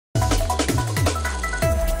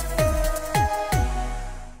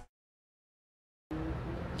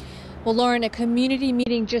Well, Lauren, a community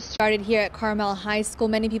meeting just started here at Carmel High School.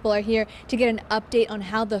 Many people are here to get an update on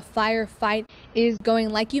how the firefight is going.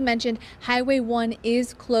 Like you mentioned, Highway 1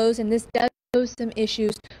 is closed, and this does pose some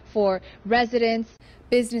issues for residents,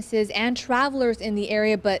 businesses, and travelers in the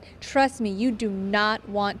area. But trust me, you do not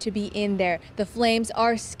want to be in there. The flames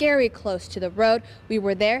are scary close to the road. We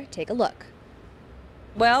were there. Take a look.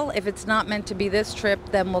 Well, if it's not meant to be this trip,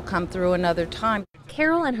 then we'll come through another time.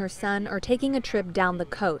 Carol and her son are taking a trip down the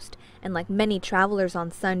coast, and like many travelers on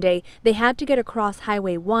Sunday, they had to get across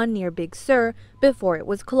Highway 1 near Big Sur before it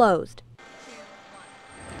was closed.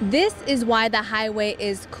 This is why the highway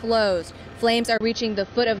is closed. Flames are reaching the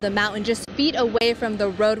foot of the mountain just feet away from the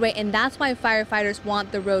roadway, and that's why firefighters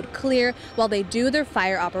want the road clear while they do their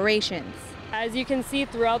fire operations. As you can see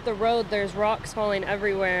throughout the road, there's rocks falling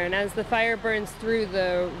everywhere, and as the fire burns through,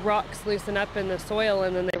 the rocks loosen up in the soil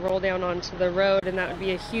and then they roll down onto the road, and that would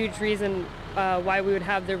be a huge reason why we would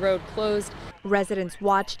have the road closed. Residents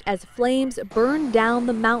watched as flames burned down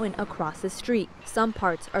the mountain across the street. Some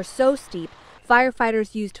parts are so steep,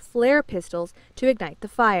 firefighters used flare pistols to ignite the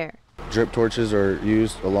fire. Drip torches are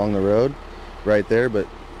used along the road right there, but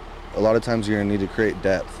a lot of times you're going to need to create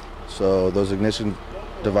depth. So those ignition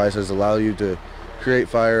devices allow you to create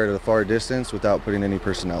fire at a far distance without putting any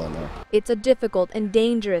personnel in there. It's a difficult and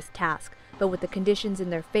dangerous task, but with the conditions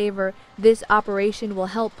in their favor, this operation will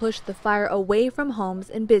help push the fire away from homes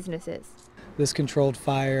and businesses. This controlled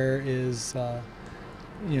fire is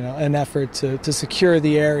an effort to secure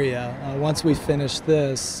the area. Once we finish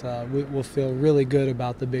this, we'll feel really good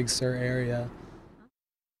about the Big Sur area.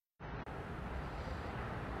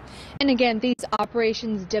 And again, these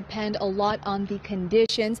operations depend a lot on the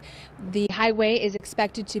conditions. The highway is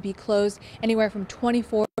expected to be closed anywhere from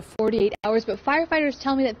 24 to 48 hours, but firefighters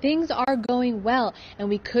tell me that things are going well, and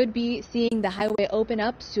we could be seeing the highway open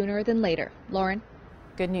up sooner than later. Lauren?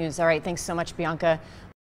 Good news. All right. Thanks so much, Bianca.